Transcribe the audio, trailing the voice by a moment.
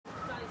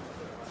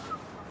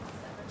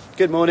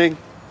Good morning.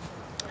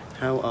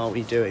 How are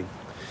we doing?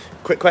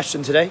 Quick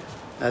question today.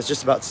 I was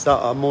just about to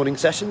start our morning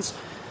sessions.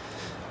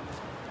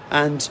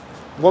 And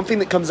one thing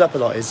that comes up a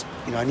lot is,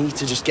 I need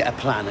to just get a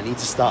plan. I need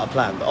to start a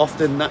plan. But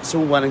often that's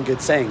all well and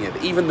good saying it.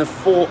 But even the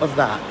thought of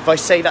that, if I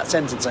say that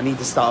sentence, I need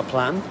to start a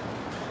plan,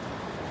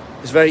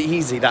 it's very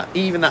easy that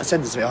even that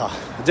sentence, I'll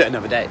do it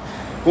another day,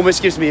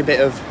 almost gives me a bit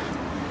of,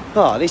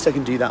 at least I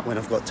can do that when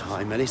I've got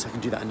time. At least I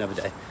can do that another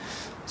day.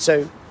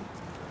 So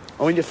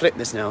I want you to flip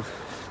this now.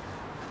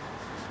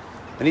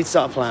 I need to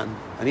start a plan.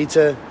 I need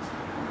to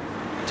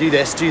do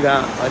this, do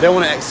that. I don't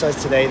want to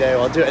exercise today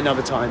though. I'll do it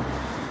another time.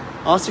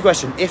 Ask the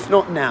question, if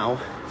not now,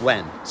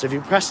 when? So if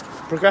you're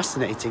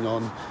procrastinating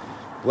on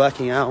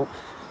working out,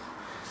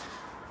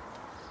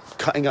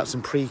 cutting up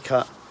some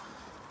pre-cut,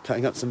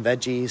 cutting up some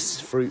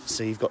veggies, fruits,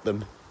 so you've got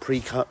them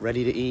pre-cut,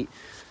 ready to eat,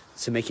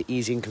 to make it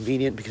easy and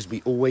convenient, because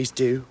we always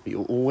do. We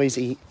always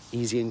eat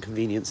easy and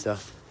convenient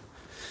stuff.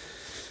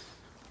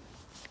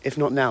 If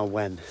not now,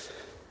 when?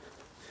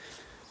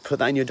 Put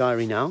that in your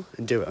diary now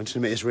and do it. I'm just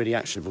going to make this really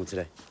actionable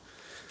today.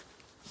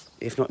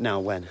 If not now,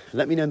 when?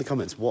 Let me know in the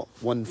comments what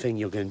one thing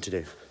you're going to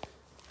do.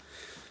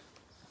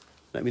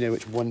 Let me know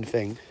which one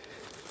thing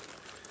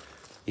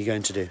you're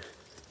going to do.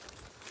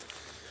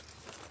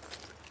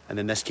 And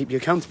then let's keep you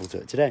accountable to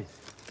it today.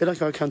 I feel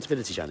like our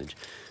accountability challenge.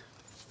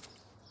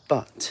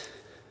 But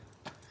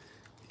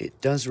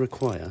it does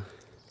require...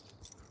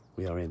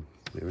 We're in.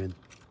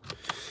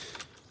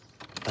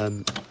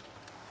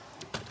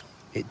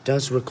 It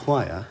does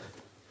require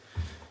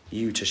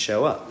you to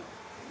show up.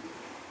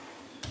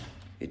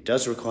 It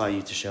does require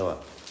you to show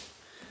up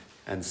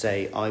and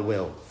say, I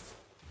will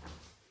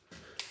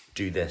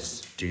do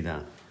this, do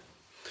that.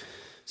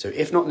 So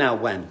if not now,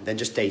 when? Then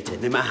just date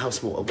it, no matter how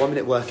small. A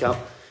 1-minute workout,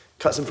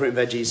 cut some fruit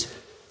and veggies,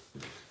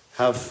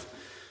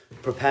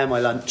 prepare my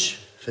lunch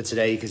for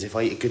today, because if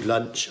I eat a good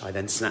lunch, I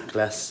then snack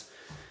less.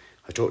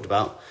 I talked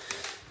about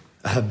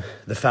the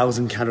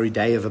 1,000-calorie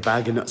day of a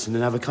bag of nuts and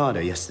an avocado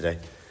yesterday.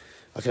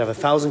 I could have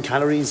 1,000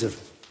 calories of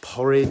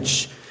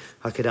porridge.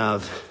 I could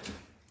have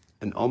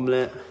an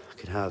omelette. I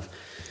could have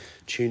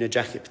tuna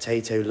jacket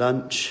potato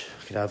lunch.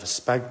 I could have a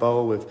spag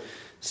bowl with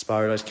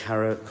spiralised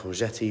carrot,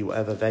 courgette,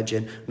 whatever, veg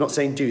in. I'm not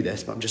saying do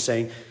this, but I'm just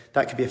saying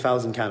that could be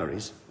 1,000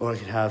 calories. Or I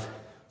could have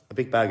a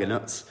big bag of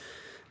nuts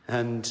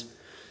and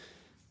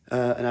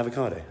an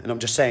avocado. And I'm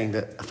just saying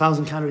that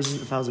 1,000 calories isn't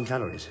 1,000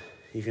 calories.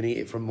 You can eat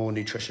it from more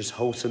nutritious,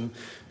 wholesome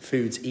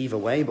foods either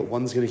way, but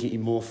one's going to keep you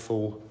more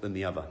full than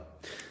the other.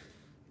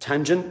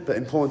 Tangent, but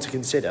important to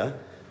consider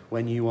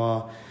when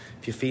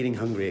if you're feeling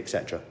hungry,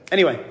 etc.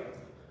 Anyway,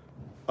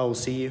 I will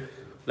see you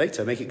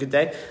later. Make it a good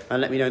day and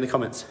let me know in the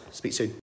comments. Speak soon.